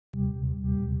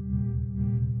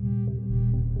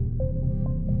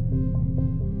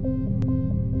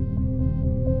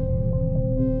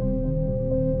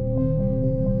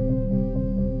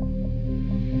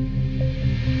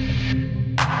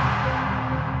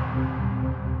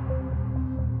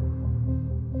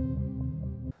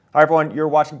Hi everyone, you're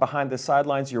watching Behind the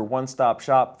Sidelines, your one-stop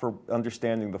shop for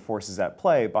understanding the forces at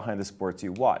play behind the sports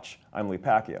you watch. I'm Lee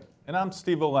Pacchia. And I'm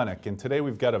Steve Olenick, and today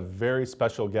we've got a very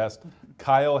special guest,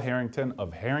 Kyle Harrington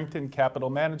of Harrington Capital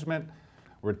Management.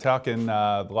 We're talking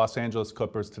the Los Angeles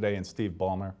Clippers today and Steve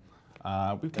Ballmer.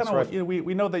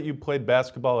 We know that you played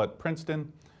basketball at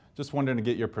Princeton. Just wondering to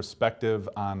get your perspective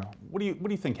on what do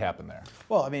you think happened there?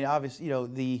 Well, I mean,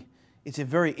 obviously, it's a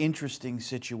very interesting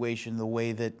situation, the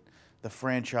way that the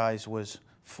franchise was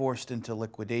forced into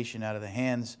liquidation out of the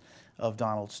hands of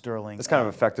Donald Sterling. That's kind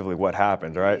of effectively what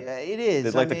happened, right? Yeah, it is.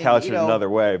 They'd like to couch it another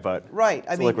way, but right.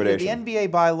 It's liquidation. The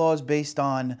NBA bylaws based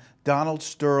on Donald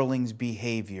Sterling's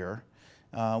behavior,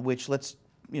 which let's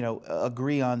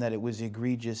agree on that it was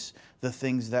egregious. The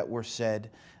things that were said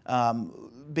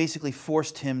basically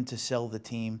forced him to sell the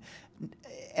team.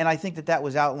 And I think that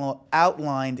was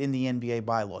outlined in the NBA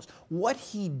bylaws. What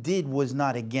he did was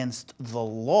not against the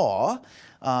law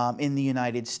in the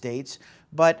United States,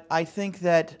 but I think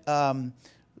that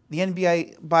the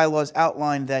NBA bylaws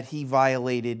outlined that he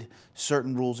violated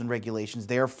certain rules and regulations.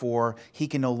 Therefore, he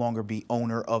can no longer be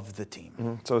owner of the team.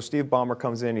 Mm-hmm. So Steve Ballmer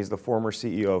comes in. He's the former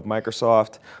CEO of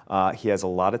Microsoft. He has a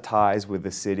lot of ties with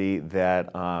the city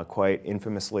that quite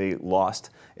infamously lost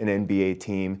an NBA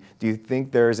team. Do you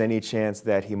think there is any chance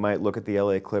that he might look at the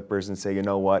LA Clippers and say, you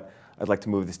know what, I'd like to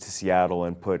move this to Seattle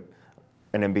and put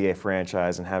an NBA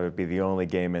franchise and have it be the only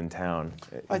game in town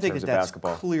in terms of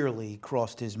basketball? Clearly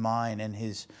crossed his mind and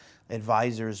his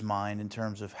advisor's mind in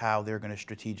terms of how they're going to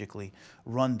strategically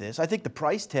run this. I think the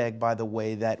price tag, by the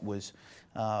way, that was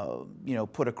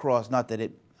put across, not that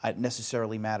it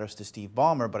necessarily matters to Steve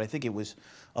Ballmer, but I think it was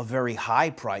a very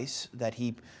high price that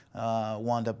he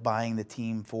wound up buying the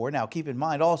team for. Now, keep in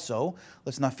mind also,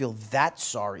 let's not feel that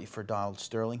sorry for Donald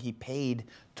Sterling. He paid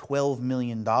 $12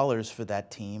 million for that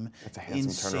team in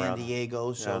San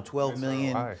Diego. So $12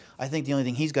 million. I think the only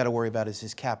thing he's got to worry about is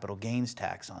his capital gains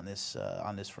tax on this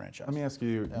franchise. Let me ask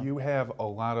you, you have a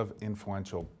lot of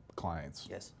influential clients.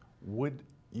 Yes. Would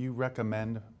you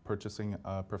recommend purchasing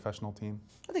a professional team?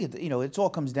 I think it all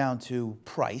comes down to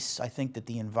price. I think that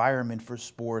the environment for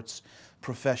sports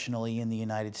professionally in the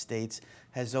United States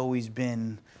has always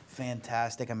been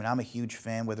fantastic. I mean, I'm a huge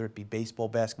fan, whether it be baseball,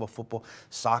 basketball, football.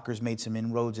 Soccer's made some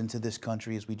inroads into this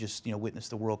country, as we just witnessed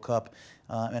the World Cup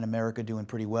and America doing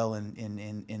pretty well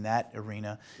in that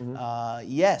arena. Mm-hmm.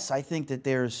 Yes, I think that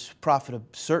there's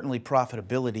certainly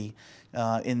profitability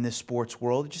in this sports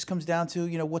world. It just comes down to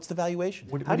what's the valuation.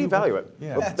 How do you value it?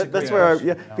 Yeah, that's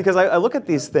where because I look at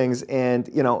these things and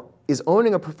is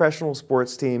owning a professional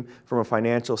sports team from a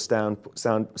financial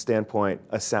standpoint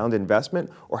a sound investment,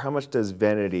 or how much does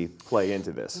vanity play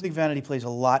into this? I think vanity plays a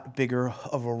lot bigger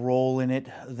of a role in it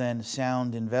than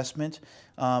sound investment.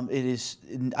 It is.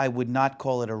 I would not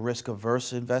call it a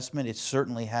risk-averse investment. It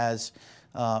certainly has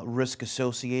risk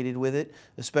associated with it,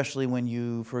 especially when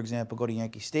you, for example, go to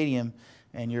Yankee Stadium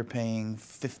and you're paying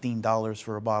 $15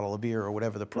 for a bottle of beer or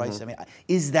whatever the price. Mm-hmm. I mean,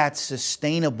 is that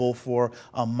sustainable for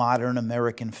a modern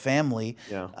American family?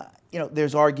 Yeah.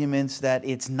 There's arguments that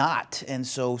it's not, and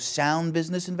so sound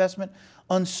business investment,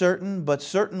 uncertain, but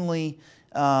certainly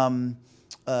something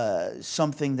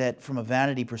that, from a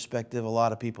vanity perspective, a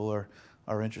lot of people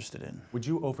are interested in. Would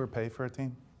you overpay for a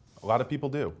team? A lot of people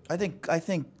do. I think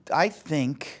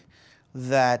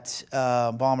that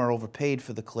Ballmer overpaid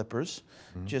for the Clippers.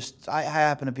 Mm-hmm. I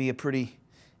happen to be a pretty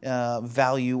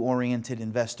value-oriented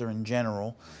investor in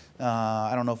general.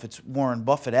 I don't know if it's Warren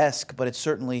Buffett-esque, but it's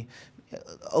certainly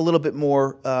a little bit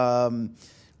more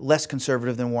less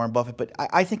conservative than Warren Buffett. But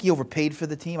I think he overpaid for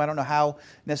the team. I don't know how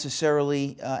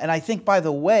necessarily. And I think, by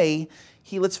the way,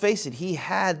 let's face it, he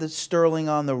had the Sterling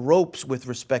on the ropes with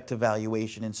respect to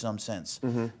valuation in some sense.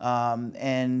 Mm-hmm.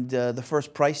 And the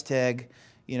first price tag,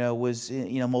 was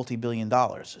multi-billion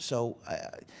dollars. So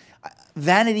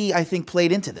vanity, I think,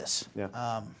 played into this.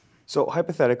 Yeah. So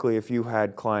hypothetically, if you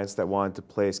had clients that wanted to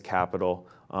place capital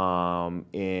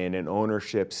in an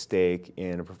ownership stake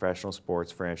in a professional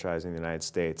sports franchise in the United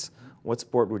States, what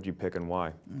sport would you pick and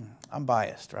why? I'm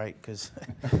biased, right? Because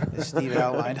as Steve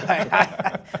outlined,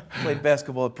 I played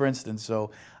basketball at Princeton,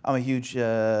 so I'm a huge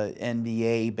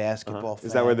NBA basketball fan.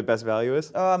 Is that where the best value is?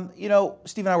 Steve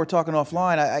and I were talking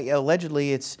offline.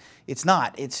 Allegedly, it's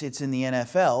not. It's in the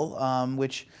NFL,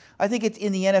 which I think it's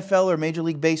in the NFL or Major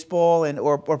League Baseball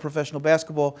or professional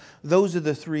basketball. Those are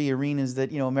the three arenas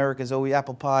that America's always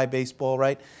apple pie, baseball,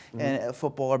 right, and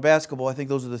football or basketball. I think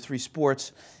those are the three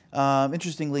sports.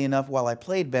 Interestingly enough, while I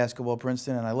played basketball at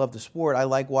Princeton and I love the sport, I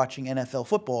like watching NFL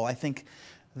football. I think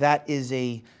that is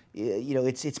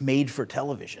it's made for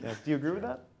television. Yeah. Do you agree with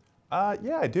that?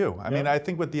 Yeah, I do. I mean, I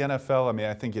think with the NFL,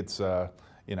 I think it's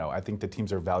I think the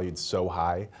teams are valued so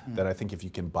high that I think if you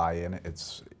can buy in,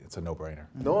 it's a no-brainer.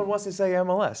 No one wants to say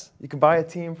MLS. You can buy a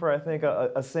team for, I think,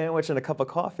 a sandwich and a cup of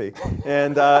coffee.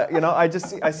 And I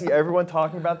see everyone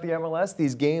talking about the MLS.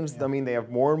 These games, I mean, they have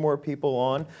more and more people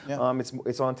on. Yeah.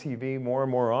 It's on TV more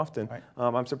and more often. Right.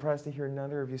 I'm surprised to hear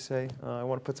neither of you say, I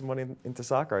want to put some money into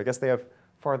soccer. I guess they have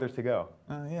farther to go.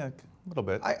 Yeah, a little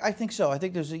bit. I think so. I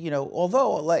think there's,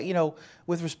 although,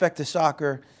 with respect to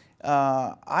soccer,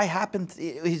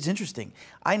 it's interesting.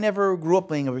 I never grew up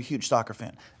being a huge soccer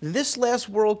fan. This last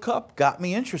World Cup got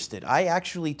me interested. I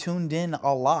actually tuned in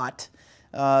a lot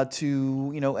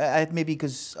maybe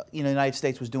because, the United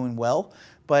States was doing well,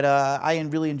 but I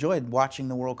really enjoyed watching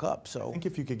the World Cup. So I think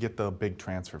if you could get the big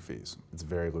transfer fees, it's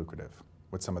very lucrative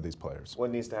with some of these players. What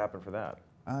needs to happen for that?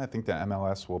 I think the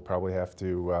MLS will probably have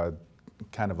to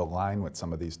kind of align with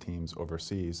some of these teams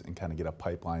overseas and kind of get a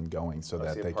pipeline going so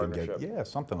that they can get,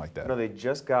 something like that. No, they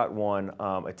just got one.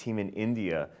 A team in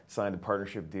India signed a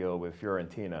partnership deal with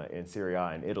Fiorentina in Serie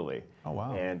A in Italy. Oh,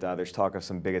 wow. And there's talk of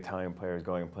some big Italian players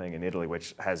going and playing in Italy,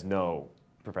 which has no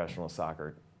professional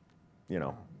soccer,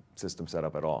 system set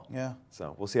up at all. Yeah.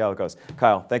 So we'll see how it goes.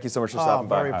 Kyle, thank you so much for stopping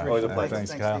by. Very Always a appreciative. pleasure.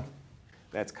 Thanks, Kyle. Steve.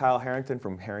 That's Kyle Harrington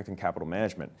from Harrington Capital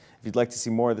Management. If you'd like to see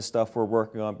more of the stuff we're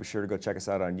working on, be sure to go check us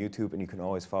out on YouTube, and you can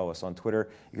always follow us on Twitter.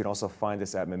 You can also find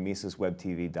us at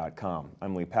mimesiswebtv.com.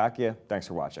 I'm Lee Pacchia. Thanks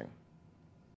for watching.